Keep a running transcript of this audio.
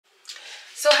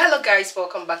So hello guys,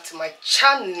 welcome back to my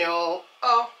channel.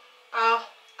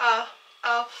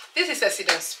 This is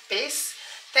Accident Space.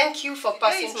 Thank you for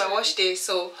passing my wash day.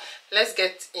 So let's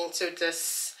get into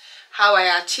this, how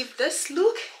I achieved this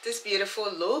look, this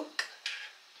beautiful look.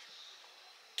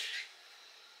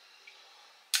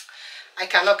 I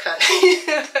cannot count.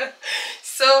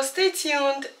 So stay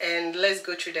tuned and let's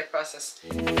go through the process.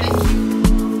 Thank you.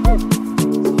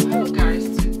 Hello guys,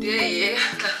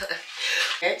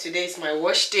 today is my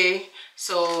wash day,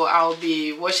 so I'll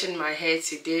be washing my hair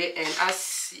today. And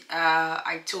as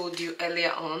I told you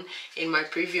earlier on in my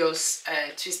previous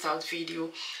twist out video,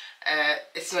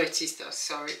 it's not a twist out,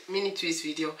 sorry, mini twist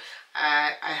video,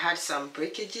 I had some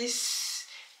breakages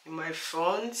in my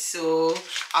front, so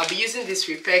I'll be using this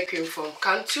repair cream from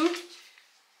Cantu,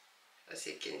 as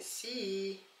you can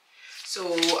see.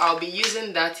 So I'll be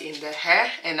using that in the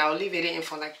hair and I'll leave it in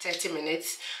for like 30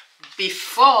 minutes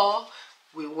before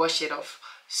we wash it off.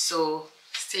 So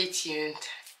stay tuned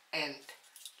and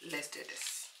let's do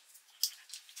this.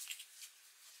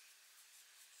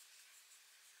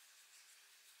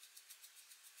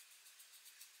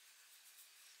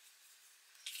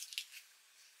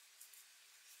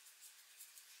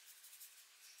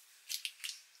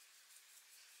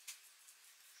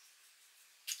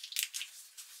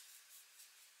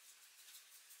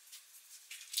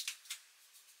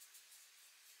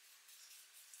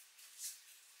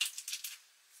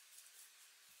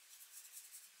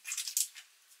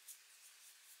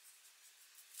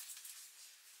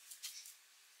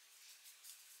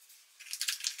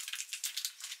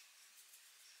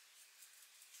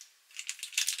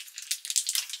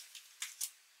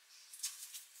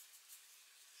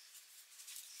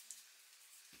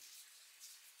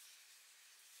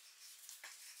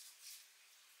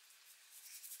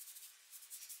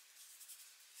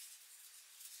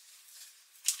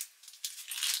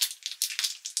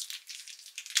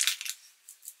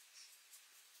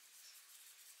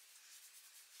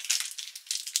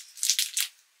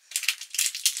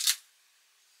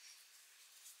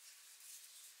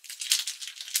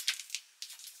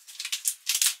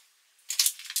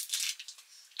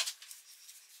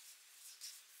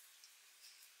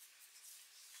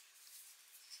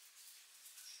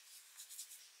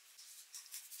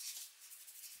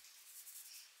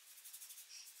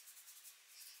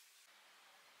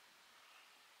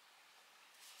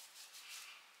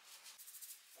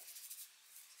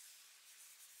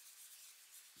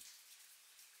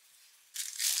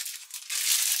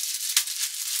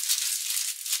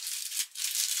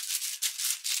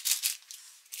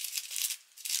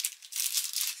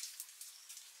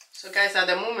 So guys, at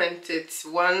the moment it's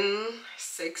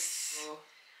 1:06. So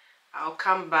I'll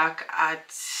come back at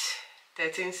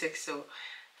 13:06, so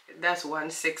that's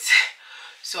 1:06.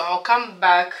 So I'll come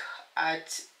back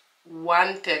at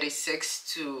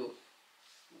 1:36 to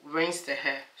rinse the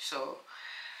hair. So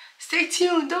stay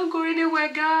tuned, don't go anywhere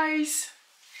guys.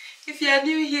 If you are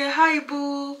new here, hi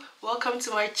boo, welcome to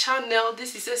my channel.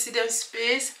 This is Accident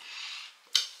Space.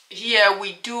 Here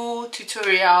we do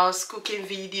tutorials, cooking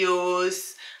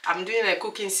videos. I'm doing a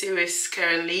cooking series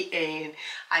currently and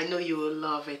I know you will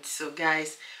love it. So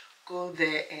guys, go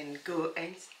there and go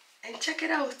and check it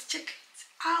out. Check it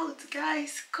out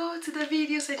guys. Go to the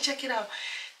videos and check it out.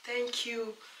 Thank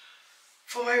you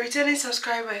for my returning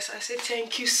subscribers. I say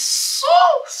thank you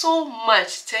so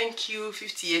much. Thank you,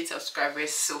 58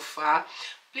 subscribers so far.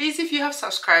 Please, if you have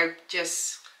subscribed,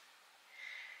 just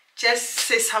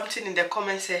say something in the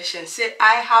comment section. Say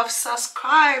I have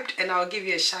subscribed and I'll give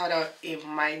you a shout out in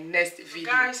my next video.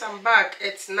 Guys, I'm back.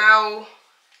 It's now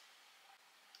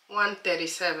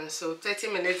 1:37, so 30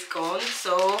 minutes gone.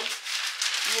 So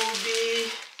we'll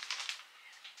be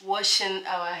washing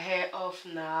our hair off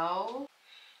now.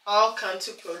 All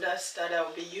Cantu products that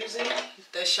I'll be using,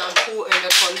 the shampoo and the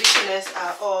conditioners,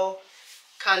 are all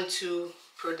Cantu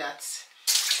products.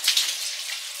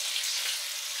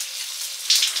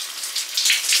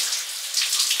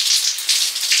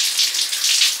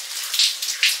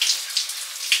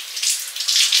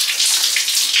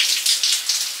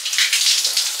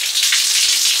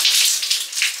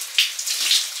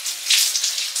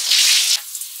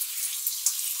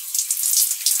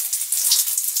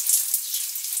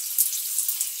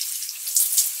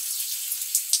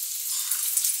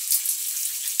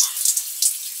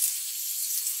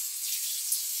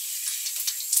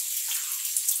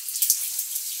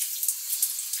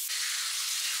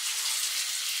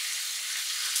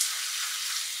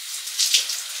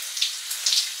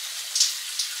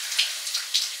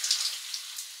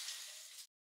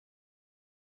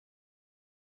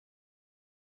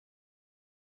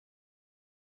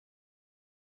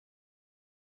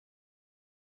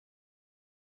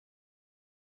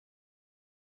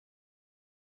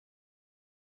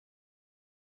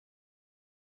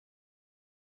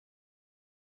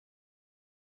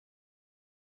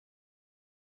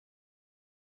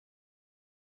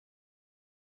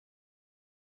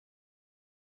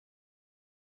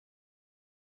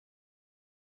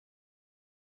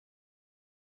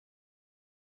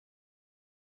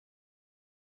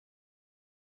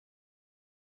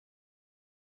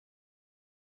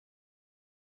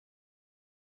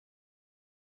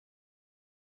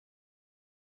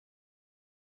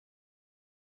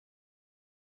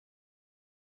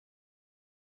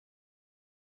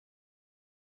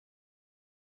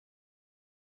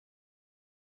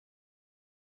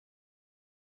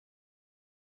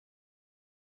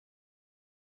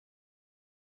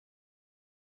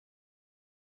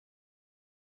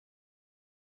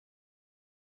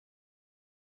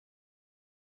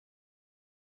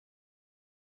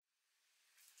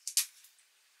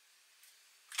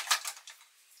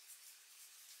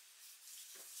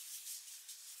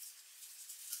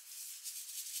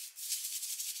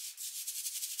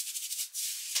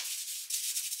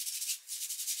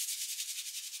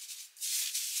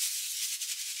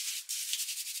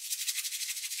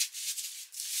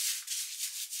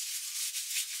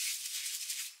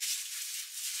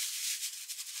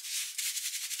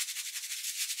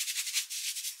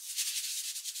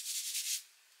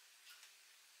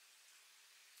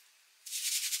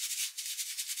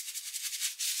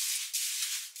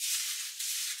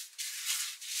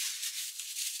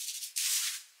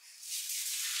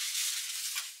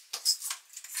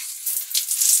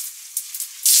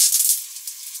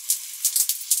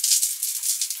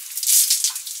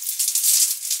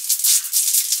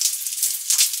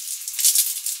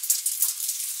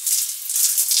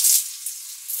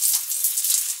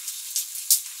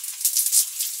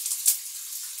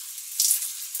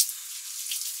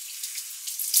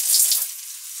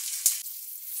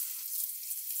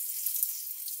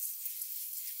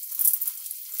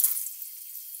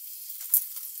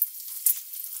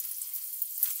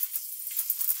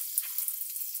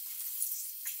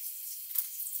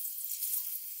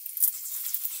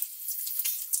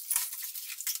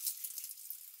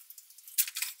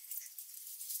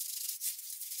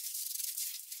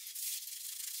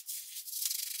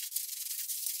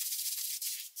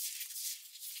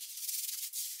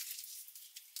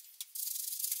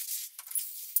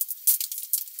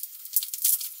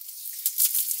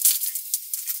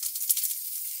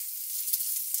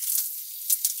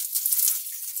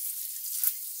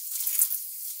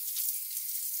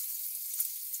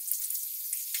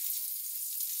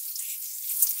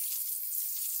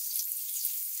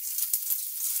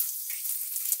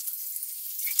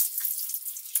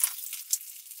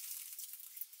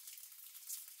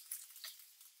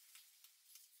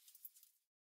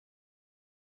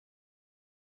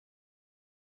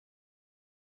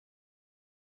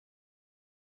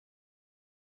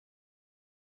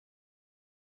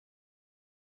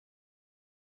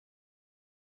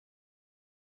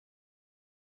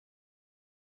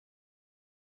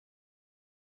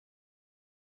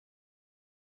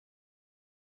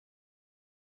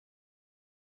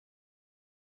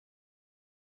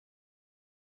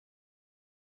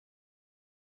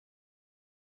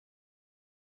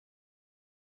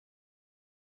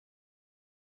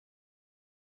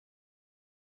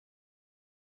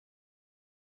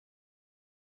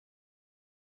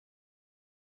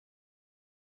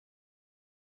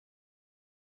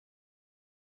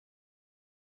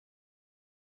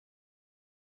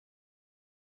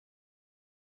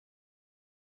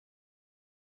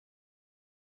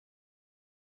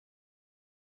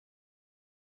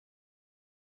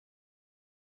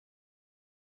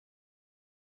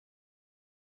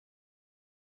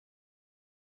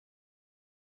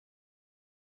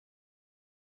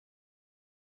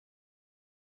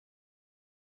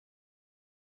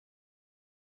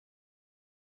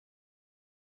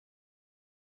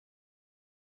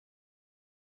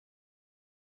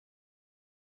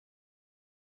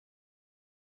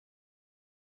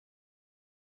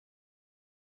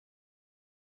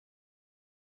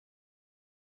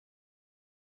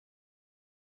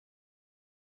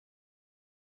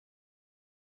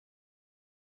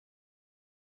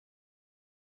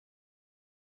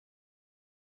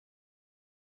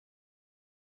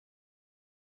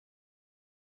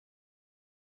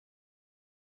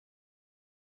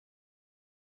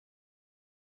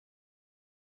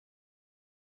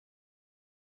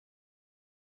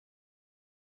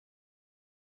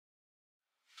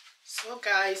 Well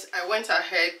guys, I went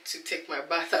ahead to take my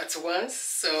bath at once,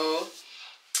 so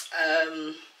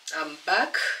I'm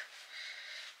back.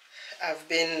 I've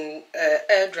been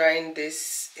air drying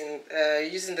this in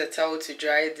using the towel to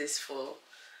dry this for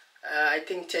I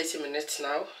think 30 minutes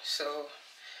now. So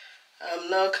I'm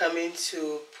now coming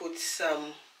to put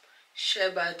some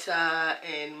shea butter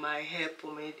and my hair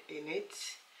pomade in it.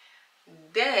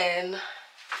 Then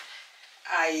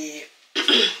I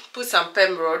put some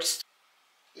perm rods.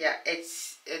 Yeah,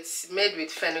 it's made with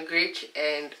fenugreek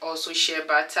and also shea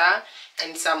butter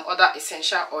and some other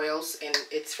essential oils, and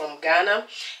it's from Ghana.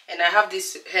 And I have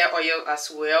this hair oil as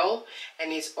well,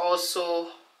 and it's also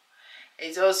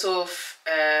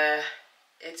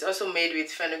made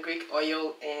with fenugreek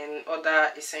oil and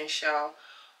other essential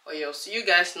oils. You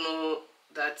guys know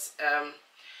that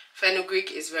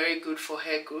fenugreek is very good for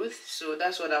hair growth, so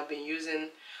that's what I've been using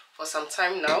for some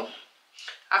time now.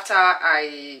 After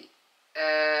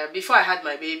before I had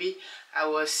my baby, I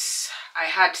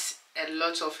had a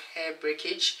lot of hair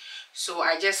breakage, so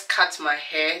I just cut my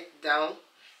hair down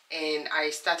and I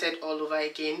started all over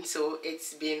again. So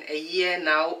it's been a year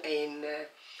now, and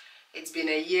it's been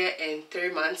a year and 3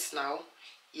 months now.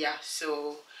 Yeah,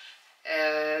 so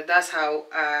that's how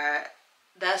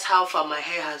far my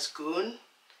hair has grown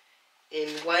in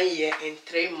 1 year and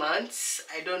 3 months.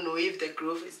 I don't know if the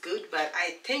growth is good, but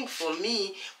I think for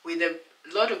me, with a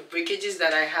lot of breakages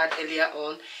that I had earlier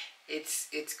on,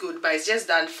 it's good. But it's just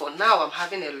that for now I'm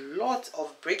having a lot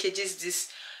of breakages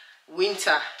this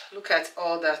winter. Look at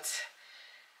all that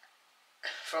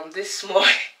from this small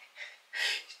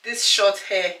this short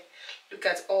hair. Look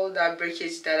at all that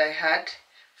breakage that I had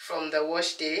from the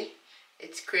wash day.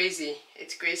 It's crazy,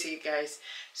 guys.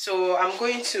 So I'm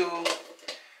going to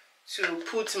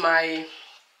put my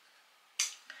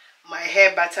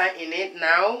hair butter in it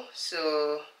now.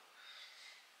 So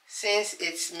since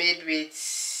it's made with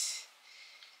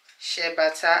shea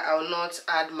butter, I'll not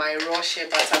add my raw shea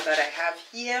butter that I have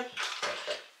here.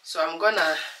 So I'm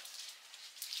gonna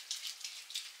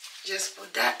just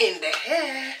put that in the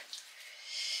hair.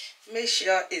 Make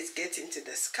sure it's getting to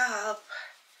the scalp,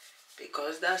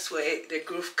 because that's where the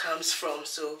growth comes from.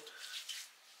 So,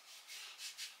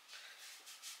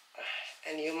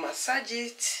 and you massage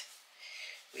it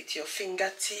with your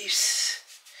fingertips.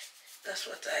 That's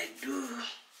what I do.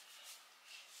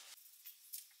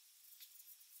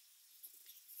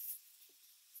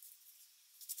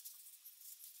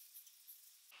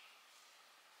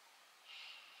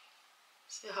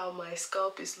 See how my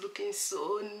scalp is looking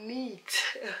so neat.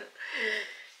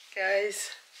 Guys.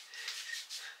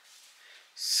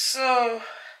 So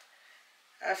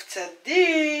after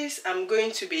this, I'm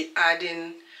going to be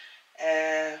adding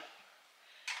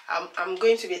I'm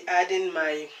going to be adding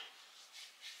my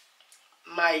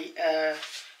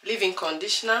leave-in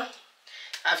conditioner.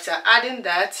 After adding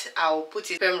that, I'll put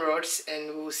it perm rods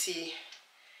and we'll see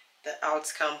the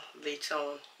outcome later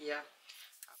on. Yeah.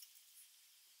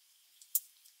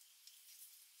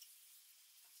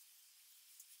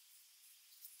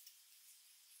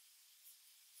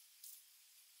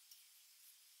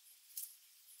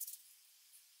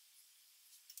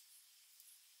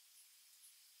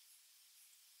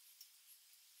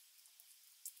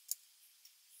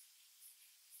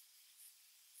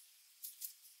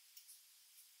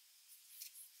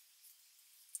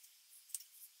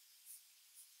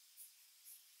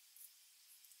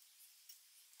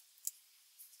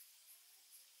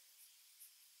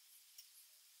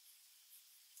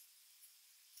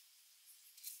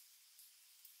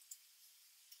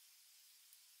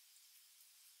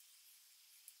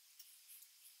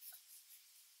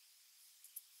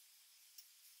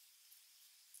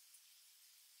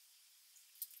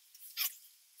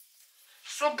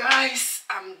 So guys,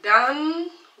 I'm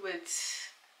done with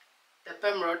the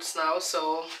perm rods now,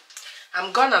 so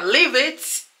I'm gonna leave it.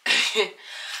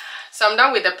 So I'm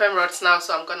done with the perm rods now,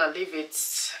 so I'm gonna leave it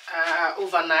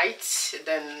overnight.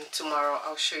 Then tomorrow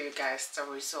I'll show you guys the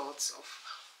results of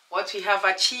what we have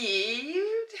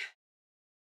achieved.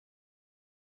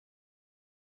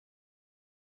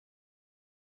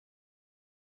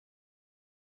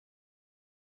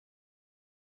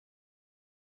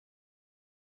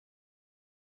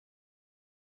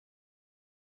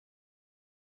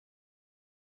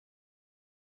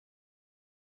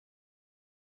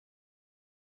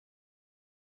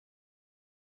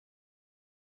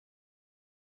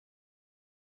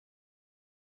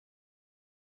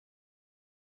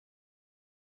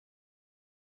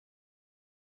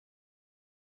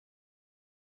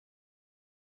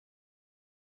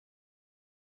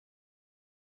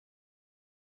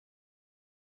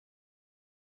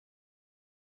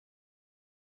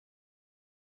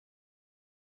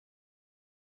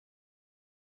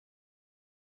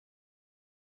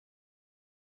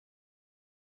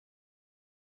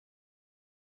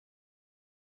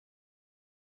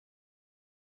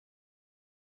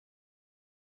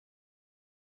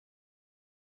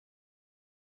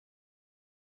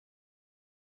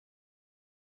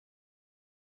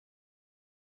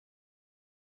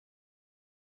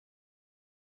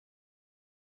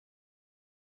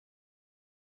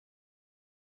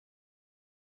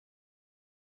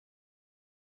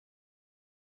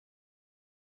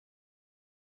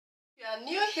 you are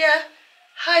new here,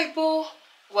 hi boo,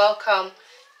 welcome.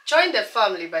 Join the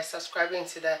family by subscribing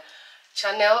to the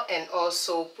channel and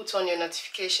also put on your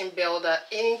notification bell that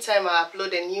anytime I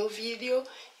upload a new video,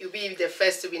 you'll be the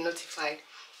first to be notified.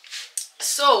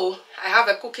 So I have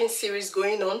a cooking series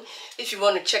going on. If you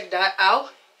want to check that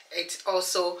out, it's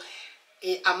also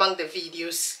among the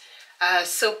videos.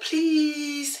 So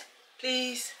please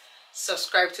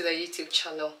subscribe to the YouTube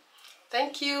channel.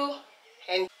 Thank you.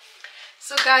 And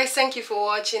so guys, thank you for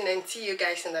watching and see you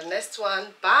guys in the next one.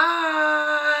 Bye.